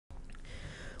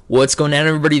What's going on,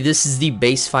 everybody? This is the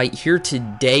base fight here.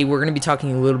 Today we're going to be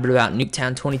talking a little bit about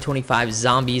Nuketown 2025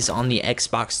 Zombies on the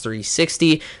Xbox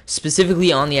 360,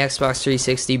 specifically on the Xbox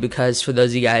 360, because for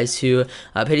those of you guys who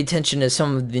paid attention to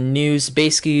some of the news,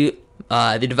 basically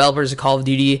the developers of Call of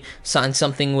Duty signed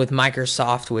something with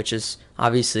Microsoft, which is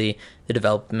obviously the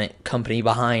development company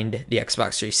behind the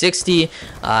Xbox 360,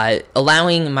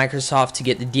 allowing Microsoft to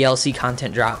get the DLC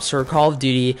content drops for Call of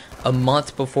Duty a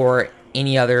month before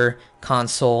any other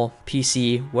console,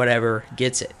 PC, whatever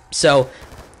gets it. So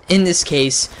in this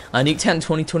case, Nuketown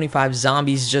 2025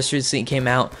 Zombies just recently came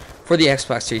out for the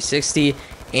Xbox 360,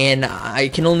 and I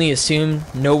can only assume,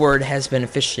 no word has been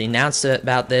officially announced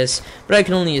about this, but I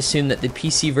can only assume that the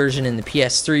PC version and the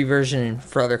PS3 version and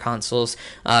for other consoles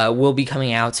will be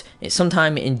coming out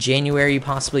sometime in January,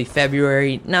 possibly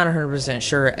February, not 100%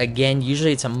 sure. Again,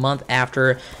 usually it's a month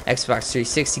after Xbox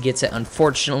 360 gets it.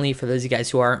 Unfortunately, for those of you guys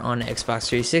who are on Xbox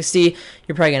 360,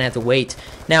 you're probably going to have to wait.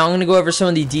 Now, I'm going to go over some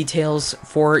of the details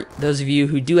for those of you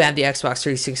who do have the Xbox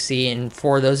 360 and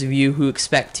for those of you who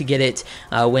expect to get it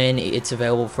when it's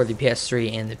available for the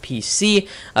PS3 and the PC.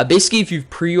 Basically, if you've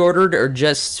pre-ordered or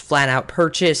just flat out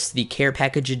purchased the Care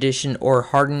Package Edition or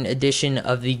Hardened Edition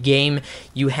of the game,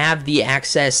 you have the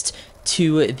access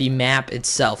to the map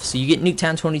itself. So you get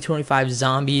Nuketown 2025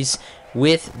 Zombies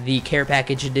with the Care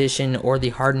Package Edition or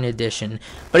the Hardened Edition.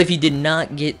 But if you did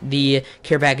not get the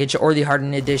Care Package or the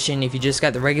Hardened Edition, if you just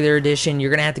got the regular edition, you're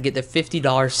going to have to get the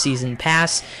 $50 Season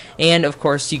Pass. And of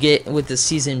course, you get with the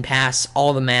Season Pass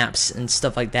all the maps and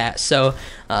stuff like that. So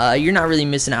you're not really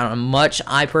missing out on much.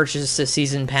 I purchased the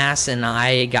Season Pass and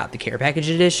I got the Care Package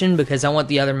Edition because I want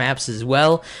the other maps as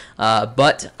well.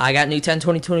 But I got Nuketown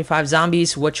 2025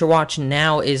 Zombies. What you're watching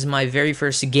now is my very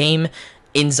first game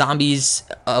in Zombies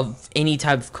of any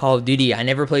type of Call of Duty. I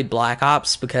never played Black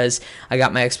Ops because I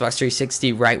got my Xbox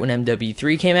 360 right when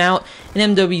MW3 came out,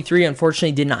 and MW3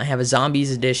 unfortunately did not have a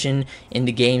Zombies edition in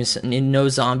the games, no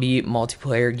zombie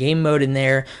multiplayer game mode in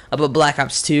there, but Black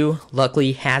Ops 2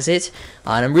 luckily has it,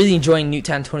 and I'm really enjoying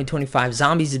Nuketown 2025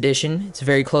 Zombies edition. It's a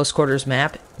very close quarters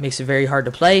map, makes it very hard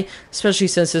to play, especially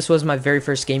since this was my very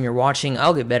first game you're watching.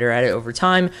 I'll get better at it over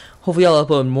time. Hopefully I'll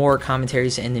upload more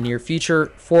commentaries in the near future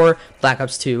for Black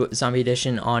Ops 2 Zombie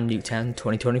Edition on Nuketown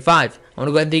 2025. I want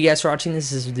to go ahead and thank you guys for watching.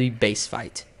 This is the base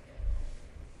fight.